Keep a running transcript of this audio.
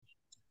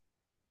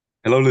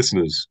Hello,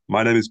 listeners.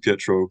 My name is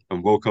Pietro,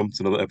 and welcome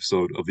to another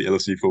episode of the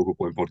LSE Focal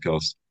Point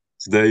podcast.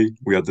 Today,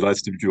 we are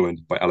delighted to be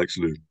joined by Alex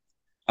Liu.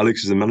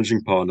 Alex is a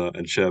managing partner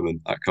and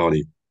chairman at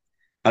Kearney.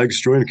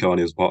 Alex joined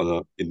Kearney as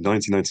partner in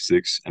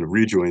 1996 and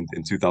rejoined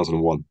in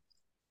 2001.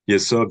 He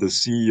has served as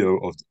CEO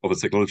of a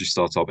technology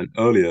startup and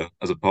earlier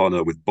as a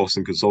partner with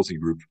Boston Consulting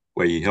Group,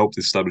 where he helped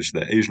establish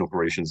their Asian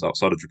operations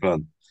outside of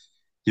Japan.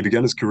 He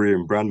began his career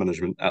in brand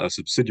management at a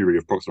subsidiary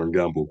of Procter&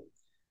 Gamble.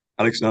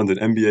 Alex earned an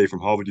MBA from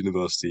Harvard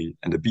University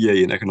and a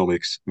BA in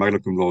economics, magna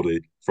cum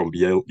laude from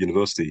Yale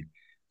University.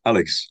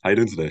 Alex, how are you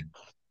doing today?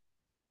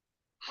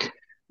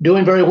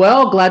 Doing very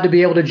well. Glad to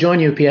be able to join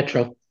you,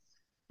 Pietro.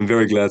 I'm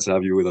very glad to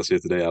have you with us here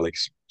today,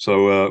 Alex.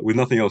 So, with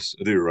nothing else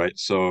to do, right?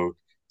 So,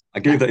 I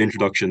gave that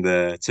introduction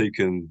there,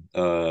 taken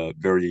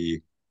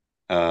very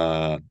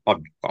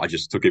I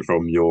just took it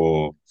from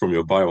your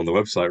bio on the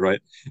website, right?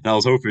 And I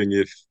was hoping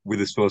if with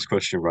this first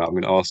question, right, I'm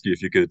going to ask you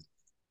if you could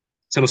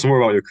tell us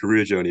more about your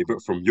career journey,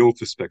 but from your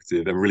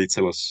perspective, and really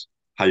tell us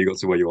how you got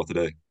to where you are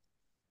today.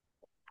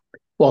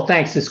 Well,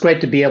 thanks. It's great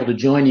to be able to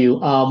join you.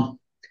 Well,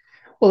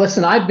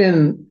 listen, I've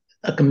been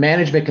a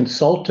management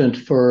consultant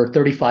for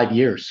 35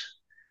 years,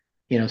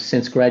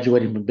 since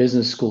graduating from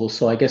business school.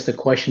 So I guess the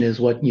question is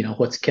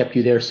what's kept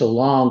you there so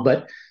long?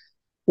 But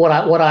what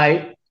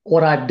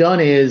I've done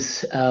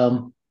is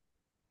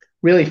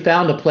really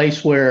found a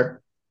place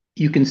where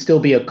you can still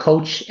be a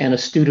coach and a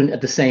student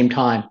at the same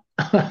time.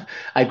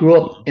 I grew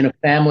up in a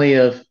family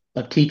of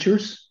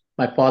teachers.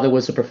 My father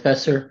was a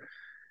professor.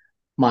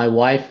 My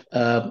wife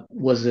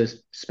was a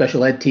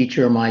special ed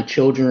teacher. My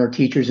children are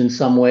teachers in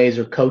some ways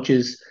or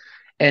coaches.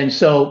 And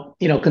so,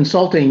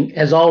 consulting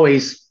has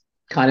always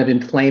kind of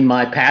inflamed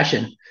my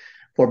passion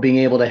for being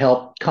able to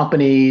help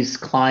companies,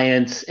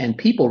 clients, and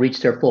people reach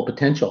their full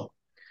potential.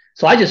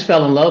 So I just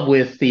fell in love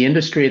with the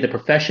industry, the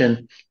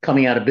profession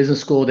coming out of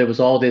business school. There was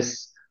all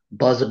this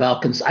buzz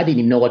about, I didn't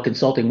even know what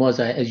consulting was.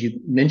 As you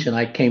mentioned,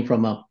 I came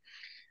from a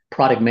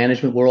product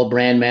management world,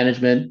 brand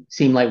management,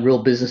 seemed like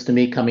real business to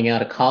me coming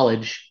out of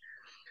college.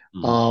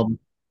 Mm. Um,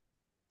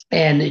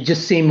 and it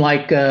just seemed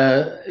like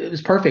it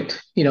was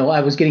perfect.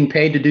 I was getting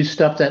paid to do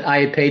stuff that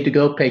I had paid to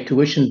go pay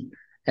tuition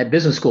at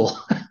business school,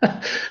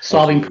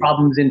 solving Absolutely.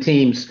 problems in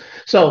teams.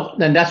 So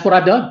then that's what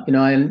I've done,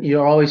 and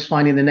you're always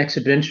finding the next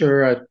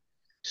adventure. I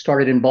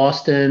started in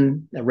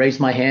Boston. I raised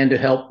my hand to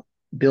help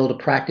build a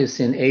practice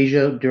in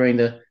Asia during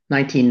the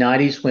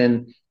 1990s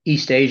when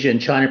East Asia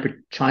and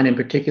China in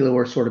particular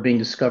were sort of being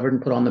discovered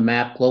and put on the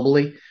map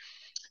globally.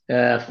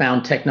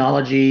 Found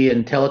technology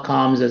and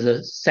telecoms as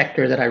a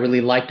sector that I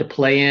really like to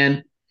play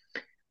in.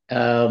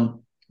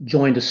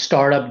 Joined a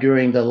startup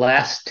during the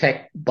last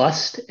tech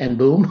bust and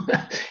boom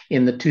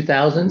in the Mm.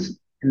 2000s,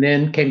 and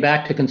then came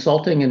back to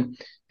consulting and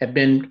have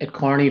been at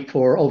Kearney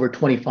for over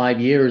 25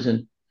 years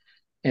and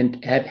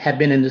have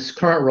been in this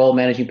current role,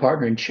 managing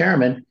partner and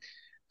chairman,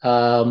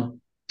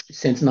 um,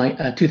 since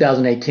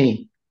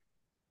 2018.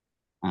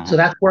 So Mhm.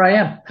 that's where I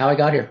am, how I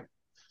got here.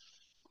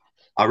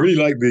 I really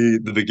like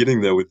the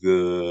beginning there with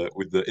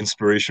the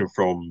inspiration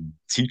from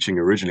teaching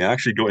originally. I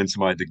actually got into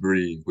my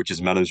degree, which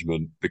is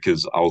management,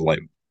 because I was like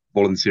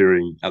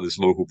volunteering at this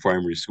local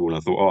primary school, and I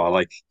thought, oh, I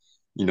like,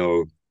 you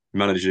know,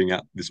 managing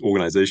at this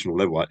organizational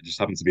level. I just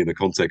happened to be in the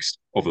context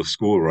of a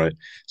school, right?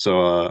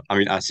 So, I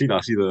mean, I see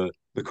the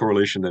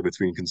correlation there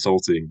between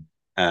consulting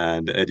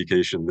and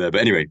education there.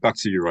 But anyway, back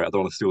to you, right? I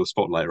don't want to steal the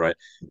spotlight, right?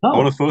 I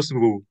want to Oh, first of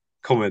all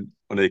comment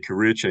on a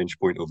career change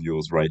point of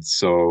yours, right?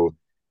 So.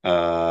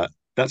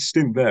 That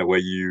stint there where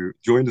you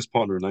joined as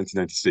partner in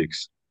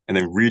 1996 and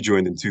then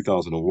rejoined in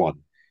 2001.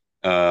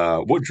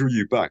 What drew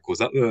you back? Was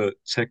that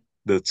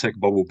the tech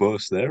bubble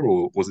burst there,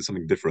 or was it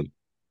something different?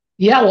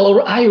 yeah,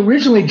 well, I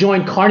originally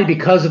joined Kearney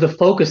because of the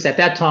focus at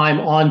that time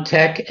on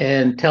tech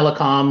and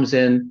telecoms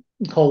and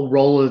the whole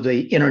role of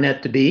the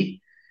internet to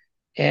be.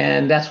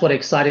 And that's what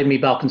excited me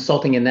about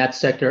consulting in that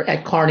sector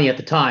at Kearney at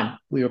the time.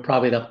 We were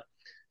probably the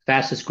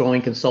fastest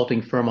growing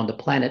consulting firm on the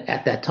planet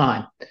at that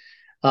time.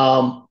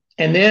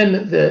 And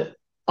then the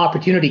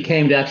opportunity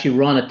came to actually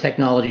run a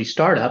technology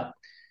startup.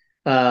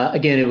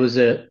 Again, it was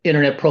an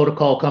internet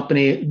protocol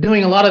company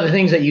doing a lot of the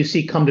things that you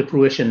see come to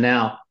fruition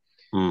now.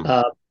 Hmm.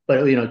 Uh,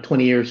 but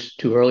 20 years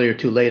too early or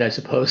too late, I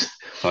suppose.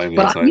 Timely,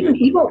 But even timely.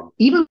 even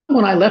even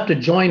when I left to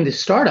join the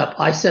startup,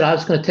 I said I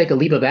was going to take a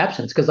leave of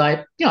absence because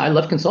I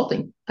love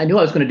consulting. I knew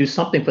I was going to do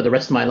something for the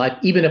rest of my life,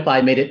 even if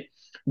I made it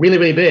really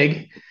really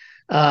big.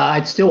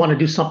 I'd still want to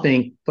do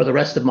something for the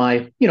rest of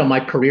my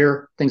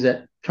career, things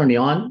that turn me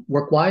on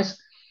work wise.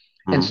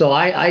 And Hmm. so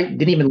I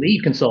didn't even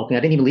leave consulting. I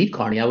didn't even leave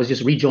Kearney. I was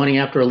just rejoining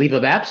after a leave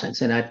of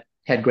absence, and I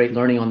had great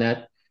learning on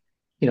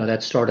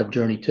that startup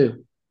journey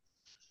too.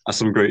 That's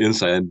some great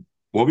insight. And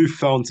what have you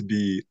found to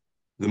be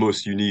the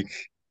most unique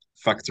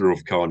factor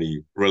of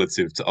Carney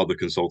relative to other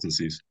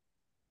consultancies?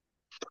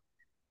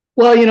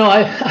 Well,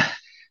 I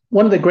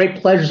one of the great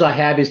pleasures I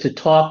have is to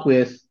talk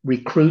with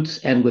recruits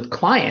and with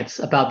clients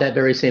about that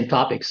very same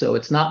topic. So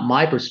it's not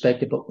my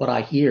perspective, but what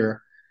I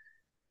hear.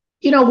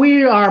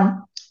 We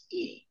are,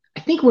 I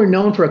think we're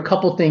known for a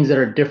couple things that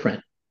are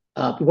different.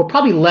 we're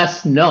probably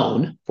less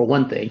known for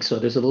one thing. So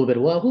there's a little bit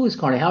of, well, who is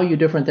Kearney? How are you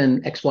different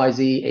than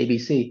XYZ,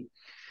 ABC?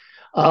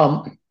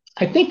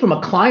 I think from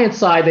a client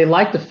side, they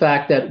like the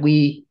fact that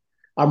we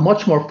are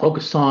much more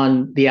focused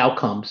on the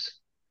outcomes,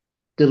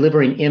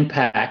 delivering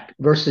impact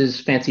versus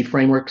fancy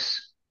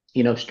frameworks,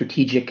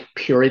 strategic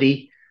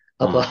purity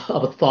of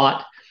a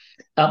thought.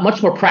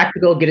 Much more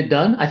practical, get it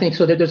done. I think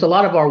so. There's a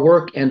lot of our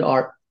work and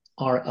our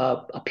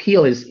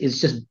appeal is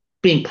just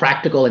being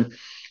practical and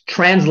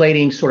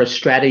translating sort of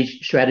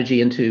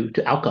strategy into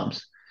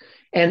outcomes.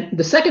 And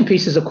the second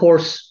piece is, of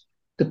course,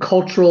 the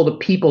cultural, the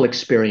people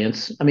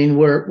experience. I mean,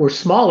 we're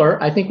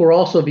smaller. I think we're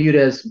also viewed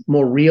as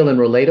more real and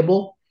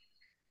relatable.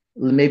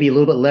 Maybe a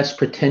little bit less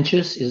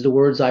pretentious is the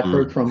words I've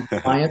heard from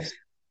clients.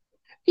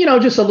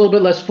 Just a little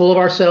bit less full of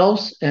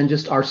ourselves and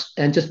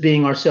just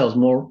being ourselves,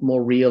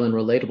 more real and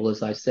relatable,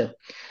 as I said.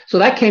 So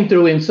that came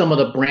through in some of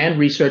the brand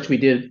research we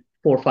did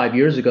 4 or 5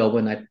 years ago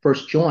when I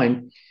first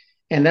joined,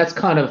 and that's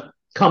kind of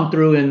come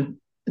through in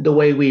the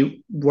way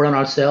we run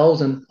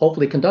ourselves and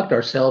hopefully conduct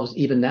ourselves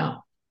even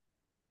now.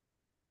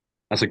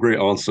 That's a great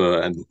answer,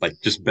 and like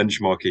just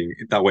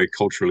benchmarking that way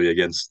culturally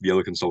against the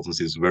other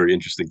consultancies is very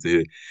interesting to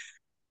hear.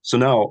 So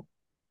now,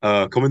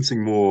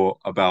 commenting more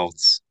about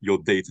your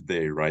day to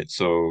day, right?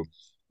 So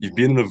you've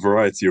been in a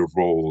variety of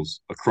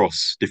roles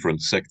across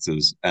different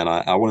sectors, and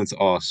I wanted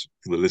to ask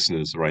for the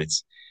listeners, right?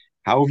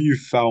 How have you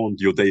found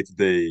your day to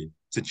day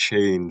to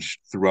change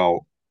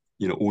throughout,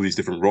 all these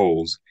different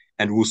roles,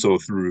 and also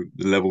through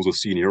the levels of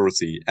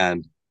seniority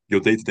and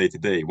your day to day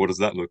today? What does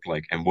that look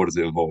like, and what does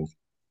it involve?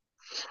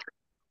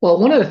 Well,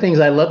 one of the things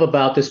I love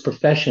about this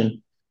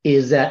profession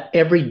is that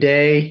every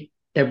day,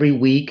 every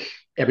week,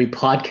 every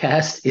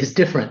podcast is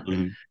different.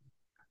 Mhm.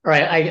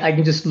 Right. I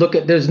can just look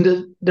at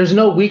there's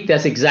no week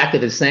that's exactly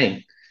the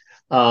same.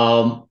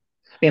 I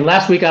mean,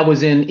 last week I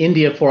was in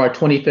India for our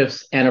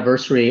 25th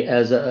anniversary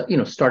as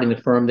starting the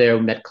firm there.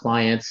 We met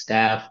clients,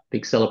 staff,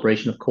 big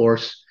celebration, of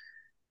course.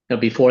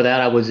 Before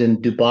that, I was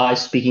in Dubai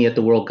speaking at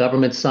the World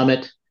Government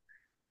Summit.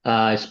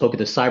 I spoke at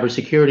the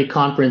cybersecurity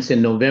conference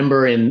in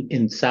November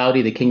in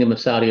Saudi, the Kingdom of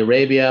Saudi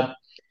Arabia.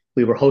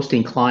 We were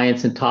hosting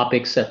clients and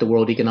topics at the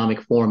World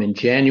Economic Forum in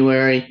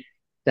January.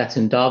 That's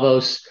in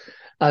Davos.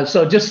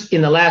 So just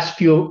in the last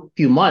few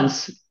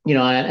months,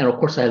 and of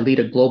course I lead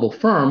a global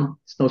firm.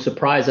 It's no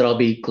surprise that I'll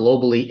be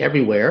globally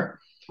everywhere.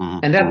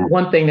 And that's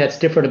one thing that's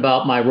different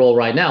about my role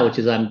right now, which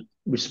is I'm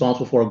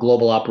responsible for a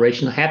global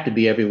operation. I have to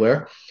be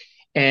everywhere,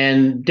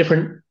 and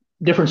different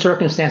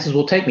circumstances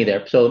will take me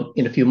there. So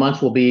in a few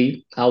months,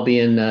 I'll be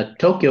in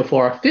Tokyo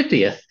for our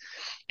 50th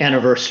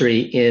anniversary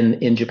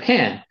in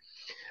Japan.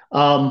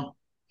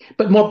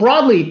 But more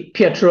broadly,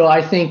 Pietro,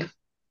 I think,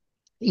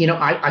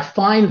 I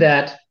find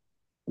that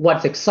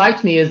what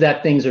excites me is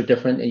that things are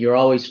different and you're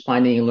always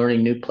finding and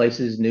learning new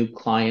places, new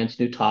clients,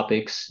 new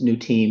topics, new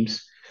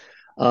teams.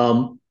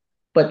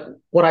 But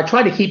what I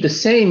try to keep the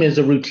same is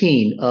a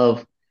routine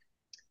of,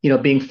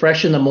 being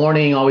fresh in the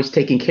morning, always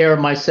taking care of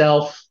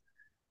myself.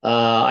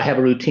 I have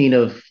a routine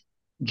of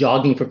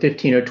jogging for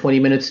 15 or 20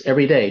 minutes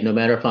every day, no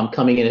matter if I'm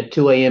coming in at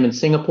 2 a.m. in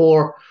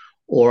Singapore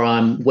or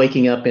I'm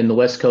waking up in the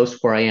West Coast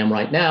where I am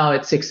right now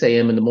at 6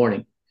 a.m. in the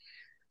morning.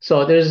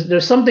 So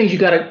there's some things you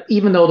got to,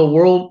 even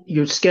though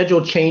your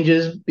schedule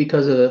changes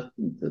because of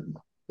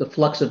the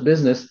flux of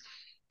business,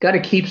 got to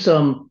keep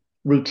some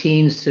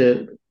routines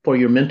for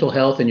your mental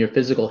health and your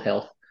physical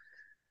health.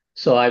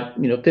 So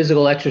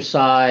physical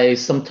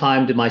exercise, some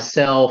time to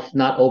myself,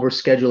 not over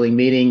scheduling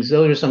meetings.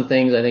 Those are some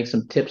things, I think,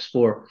 some tips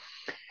for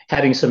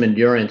having some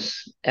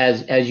endurance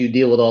as you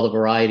deal with all the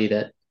variety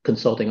that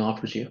consulting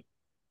offers you.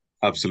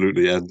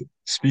 Absolutely. And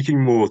speaking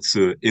more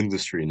to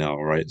industry now,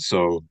 right?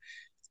 So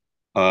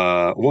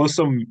what are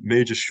some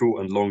major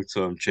short and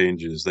long-term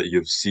changes that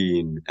you've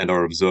seen and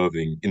are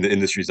observing in the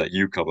industries that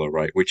you cover,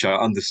 right? Which I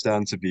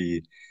understand to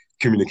be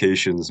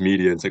communications,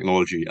 media, and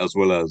technology, as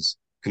well as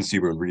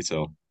consumer and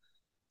retail.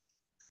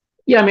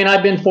 Yeah, I mean,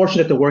 I've been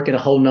fortunate to work in a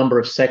whole number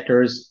of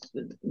sectors.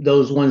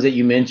 Those ones that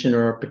you mentioned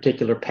are a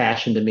particular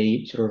passion to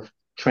me, sort of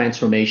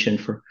transformation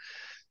for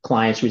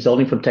clients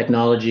resulting from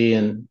technology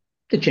and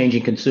the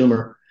changing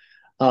consumer.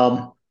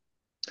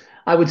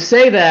 I would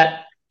say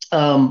that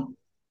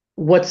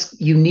what's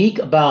unique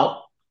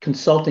about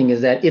consulting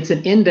is that it's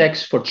an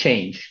index for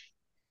change.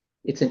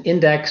 It's an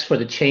index for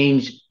the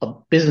change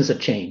of business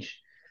of change.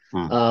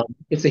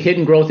 It's a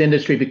hidden growth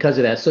industry because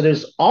of that. So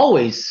there's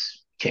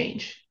always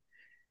change.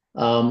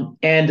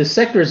 And the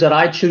sectors that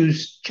I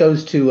chose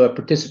to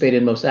participate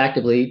in most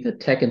actively, the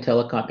tech and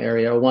telecom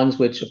area, are ones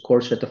which, of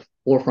course, are at the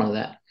forefront of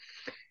that.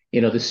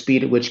 The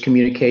speed at which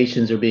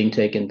communications are being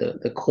taken,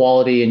 the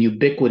quality and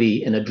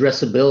ubiquity and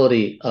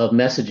addressability of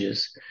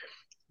messages,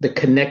 the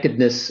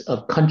connectedness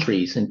of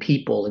countries and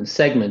people and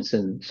segments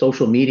and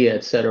social media,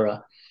 et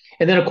cetera.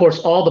 And then, of course,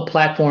 all the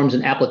platforms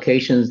and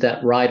applications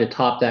that ride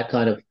atop that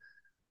kind of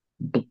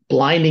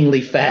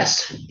blindingly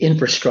fast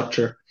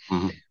infrastructure.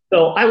 Mm-hmm.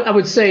 So I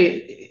would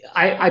say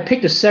I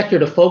picked a sector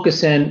to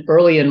focus in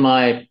early in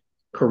my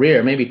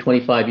career, maybe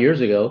 25 years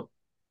ago,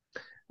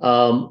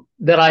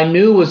 that I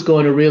knew was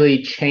going to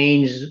really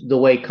change the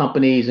way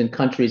companies and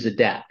countries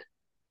adapt.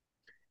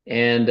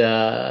 and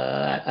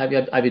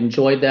I've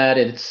enjoyed that.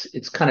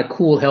 It's kind of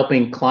cool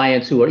helping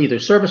clients who are either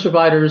service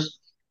providers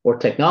or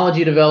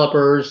technology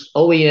developers,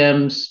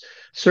 OEMs,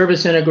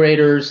 service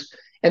integrators,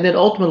 and then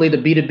ultimately the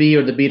B2B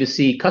or the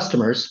B2C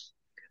customers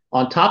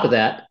on top of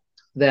that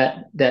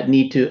that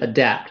need to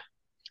adapt.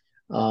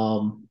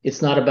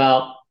 It's not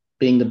about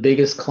being the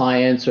biggest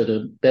clients or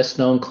the best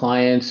known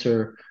clients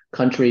or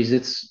countries.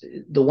 It's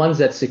the ones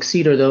that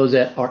succeed are those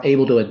that are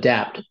able to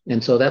adapt.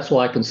 And so that's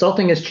why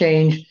consulting has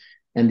changed,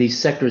 and these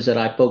sectors that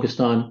I focused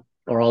on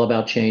are all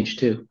about change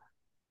too.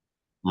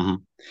 Hmm.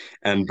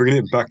 And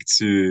bringing it back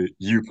to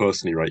you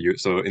personally, right?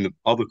 So in the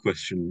other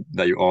question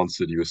that you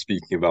answered, you were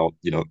speaking about,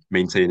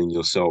 maintaining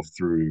yourself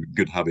through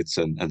good habits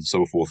and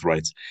so forth,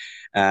 right?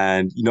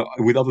 And,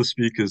 with other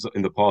speakers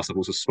in the past, I've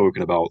also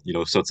spoken about,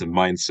 certain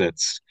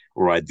mindsets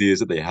or ideas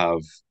that they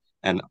have.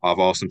 And I've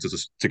asked them to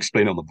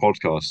explain it on the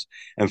podcast.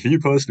 And for you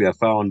personally, I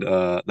found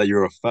that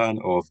you're a fan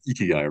of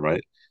Ikigai,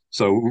 right?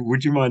 So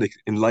would you mind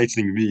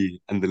enlightening me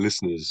and the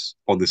listeners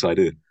on this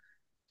idea?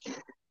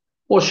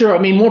 Well, sure. I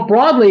mean, more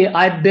broadly,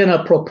 I've been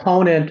a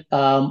proponent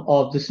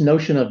of this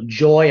notion of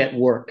joy at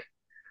work.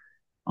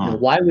 Mm.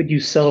 Why would you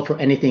settle for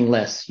anything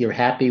less? You're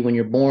happy when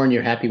you're born,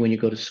 you're happy when you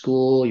go to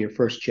school, your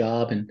first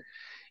job, and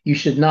you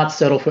should not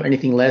settle for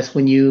anything less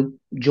when you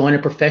join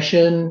a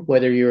profession,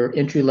 whether you're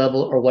entry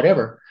level or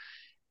whatever.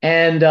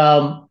 And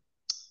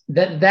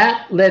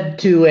that led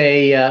to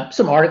a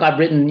some article I've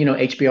written,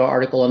 HBR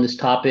article on this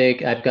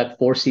topic. I've got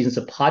 4 seasons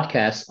of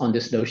podcasts on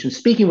this notion,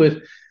 speaking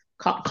with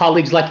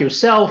colleagues like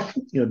yourself,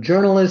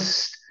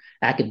 journalists,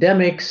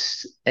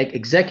 academics,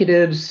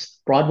 executives,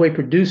 Broadway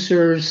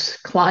producers,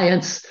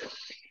 clients,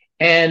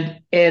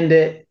 and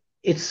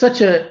it's such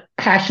a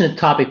passionate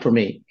topic for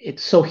me.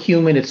 It's so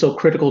human. It's so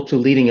critical to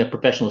leading a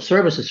professional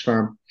services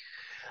firm.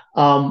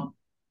 Um,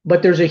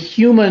 but there's a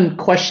human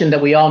question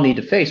that we all need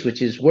to face,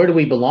 which is where do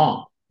we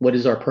belong? What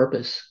is our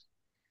purpose?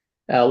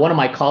 One of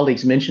my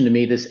colleagues mentioned to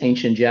me this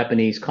ancient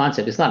Japanese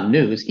concept. It's not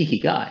new. It's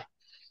ikigai.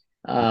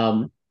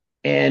 Um,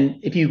 and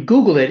if you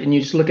Google it and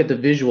you just look at the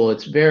visual,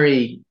 it's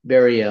very,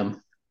 very,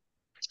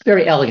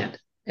 very elegant.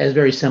 It's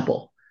very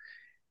simple,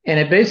 and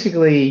it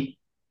basically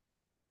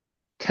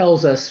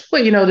tells us,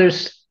 well,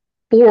 there's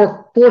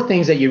four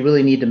things that you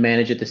really need to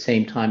manage at the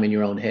same time in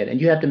your own head, and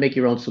you have to make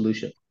your own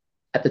solution.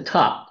 At the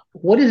top,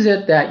 what is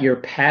it that you're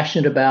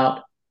passionate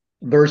about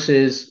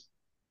versus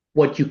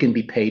what you can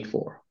be paid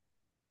for?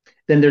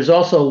 Then there's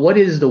also what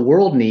is the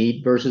world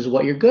need versus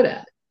what you're good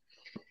at.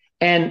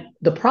 And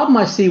the problem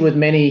I see with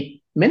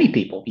many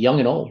people, young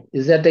and old,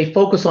 is that they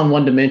focus on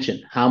one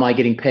dimension. How am I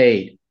getting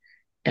paid?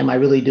 Am I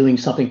really doing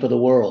something for the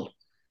world?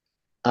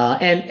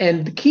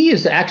 And the key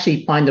is to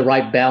actually find the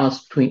right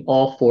balance between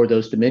all four of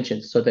those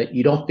dimensions so that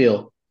you don't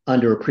feel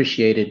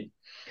underappreciated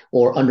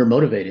or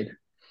undermotivated.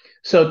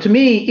 So to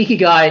me,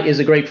 Ikigai is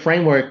a great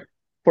framework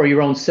for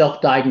your own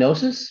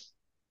self-diagnosis.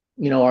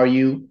 Are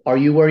you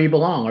where you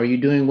belong? Are you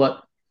doing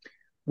what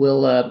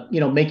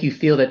will make you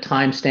feel that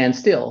time stands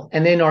still?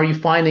 And then are you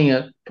finding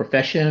a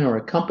profession or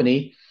a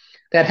company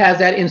that has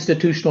that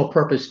institutional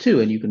purpose too?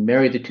 And you can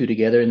marry the two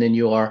together, and then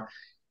you are,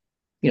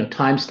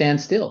 time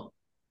stands still.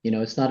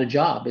 It's not a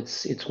job.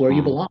 It's where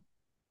you Mm. belong.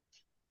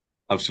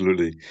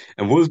 Absolutely.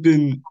 And what has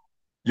been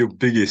your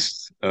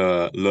biggest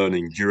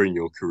learning during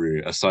your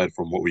career, aside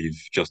from what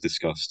we've just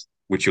discussed,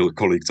 which your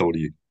colleague told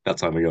you that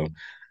time ago?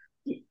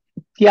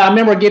 Yeah, I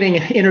remember getting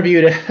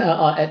interviewed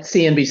at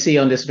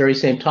CNBC on this very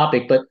same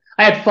topic, but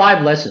I had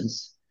 5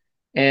 lessons.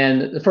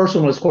 And the first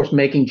one was, of course,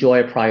 making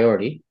joy a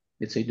priority.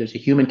 There's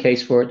a human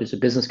case for it. There's a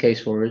business case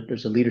for it.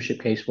 There's a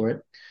leadership case for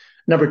it.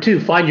 Number two,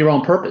 find your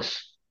own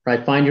purpose,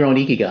 right? Find your own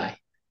ikigai.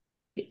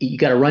 You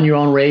got to run your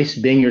own race.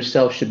 Being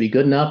yourself should be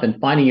good enough. And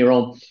finding your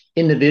own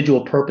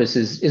individual purpose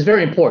is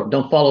very important.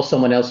 Don't follow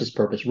someone else's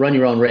purpose. Run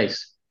your own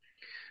race.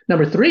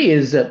 Number three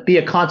is be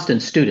a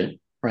constant student,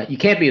 right?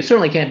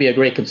 Certainly can't be a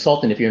great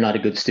consultant if you're not a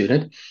good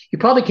student. You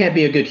probably can't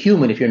be a good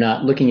human if you're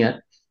not looking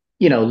at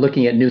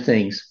new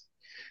things.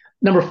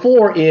 Number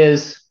four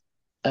is,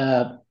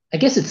 I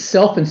guess it's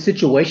self and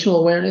situational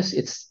awareness.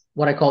 It's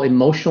what I call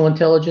emotional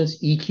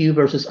intelligence, EQ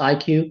versus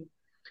IQ.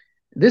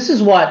 This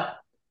is what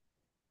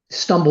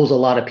stumbles a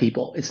lot of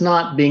people. It's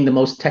not being the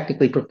most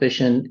technically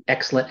proficient,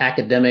 excellent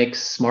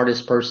academics,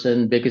 smartest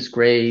person, biggest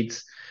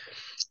grades,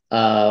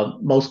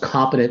 most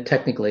competent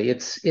technically.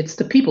 It's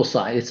the people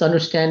side. It's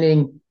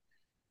understanding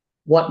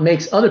what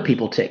makes other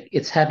people tick.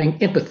 It's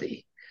having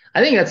empathy.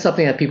 I think that's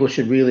something that people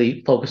should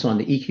really focus on,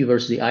 the EQ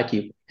versus the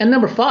IQ. And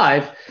number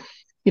five,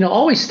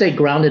 always stay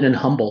grounded and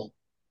humble.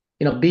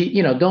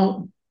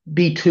 Don't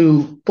be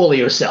too full of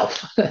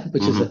yourself,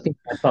 which is a Hmm. thing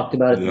I talked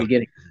about at the Yeah.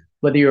 beginning,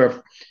 whether you're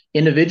an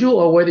individual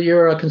or whether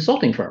you're a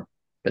consulting firm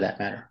for that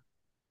matter.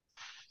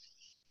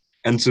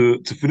 And to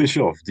finish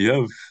off, do you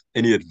have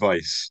any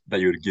advice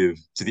that you would give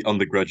to the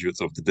undergraduates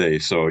of today?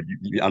 So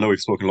I know we've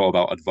spoken a lot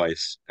about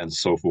advice and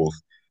so forth.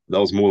 That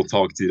was more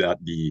targeted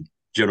at the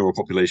general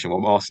population. What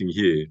I'm asking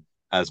here,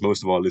 as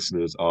most of our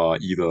listeners are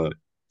either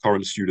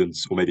current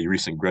students or maybe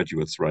recent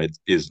graduates, right,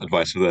 is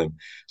advice for them.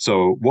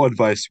 So what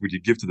advice would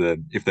you give to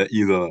them if they're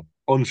either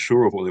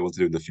unsure of what they want to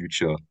do in the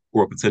future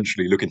or are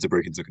potentially looking to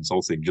break into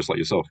consulting, just like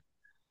yourself?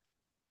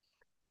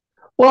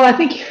 Well, I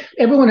think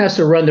everyone has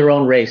to run their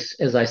own race,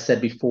 as I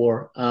said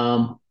before.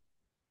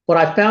 What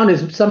I found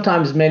is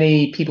sometimes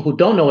many people who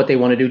don't know what they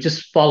want to do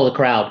just follow the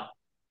crowd.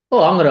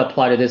 Oh, I'm going to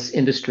apply to this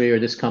industry or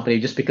this company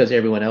just because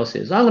everyone else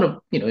is. I'm going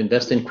to,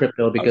 invest in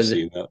crypto I've because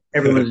seen that.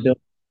 everyone's doing.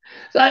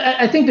 So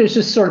I think there's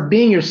just sort of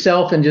being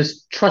yourself and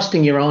just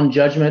trusting your own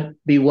judgment.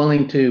 Be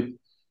willing to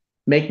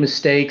make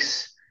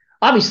mistakes.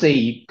 Obviously,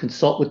 you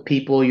consult with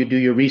people, you do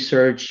your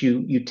research,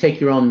 you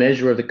take your own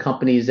measure of the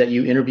companies that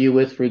you interview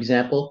with, for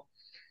example.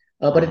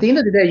 But at Mm. the end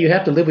of the day, you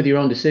have to live with your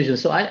own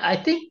decisions. So I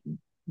think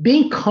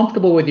being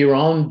comfortable with your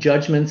own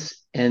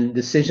judgments and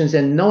decisions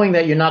and knowing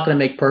that you're not going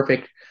to make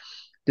perfect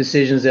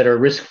decisions that are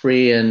risk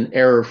free and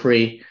error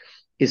free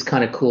is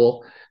kind of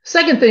cool.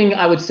 Second thing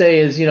I would say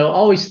is,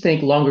 always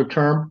think longer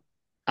term.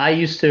 I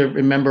used to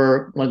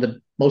remember one of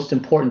the most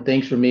important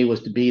things for me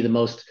was to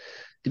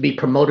be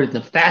promoted in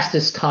the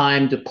fastest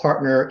time to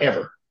partner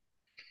ever.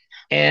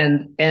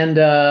 I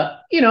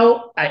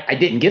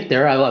didn't get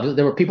there.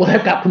 There were people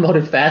that got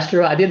promoted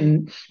faster. I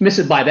didn't miss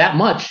it by that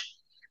much.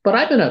 But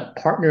I've been a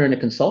partner in a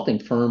consulting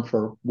firm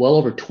for well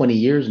over 20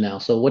 years now.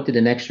 So what did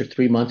an extra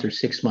 3 months or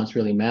 6 months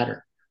really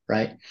matter?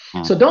 Right.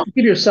 Mm. So don't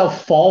give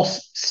yourself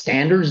false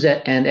standards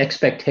and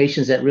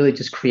expectations that really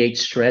just create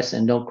stress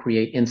and don't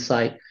create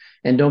insight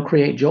and don't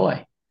create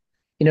joy.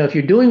 If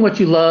you're doing what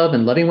you love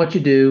and loving what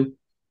you do,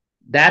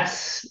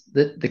 that's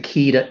the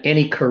key to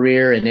any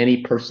career and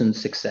any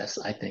person's success,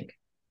 I think.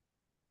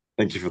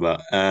 Thank you for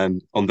that.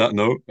 And on that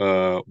note,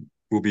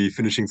 we'll be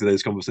finishing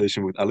today's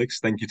conversation with Alex.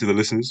 Thank you to the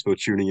listeners for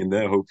tuning in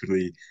there.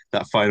 Hopefully,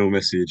 that final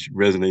message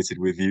resonated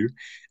with you.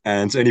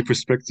 And to any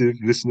prospective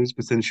listeners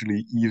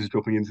potentially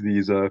eavesdropping into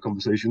these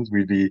conversations,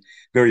 we'd be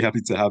very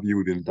happy to have you.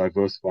 We've been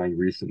diversifying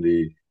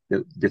recently,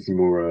 getting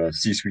more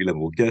C-suite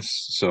level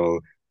guests. So,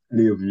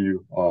 any of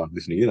you are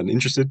listening in and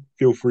interested,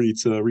 feel free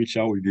to reach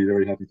out. We'd be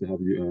very happy to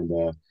have you.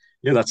 And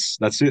yeah,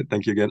 that's it.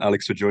 Thank you again,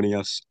 Alex, for joining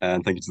us,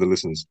 and thank you to the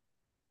listeners.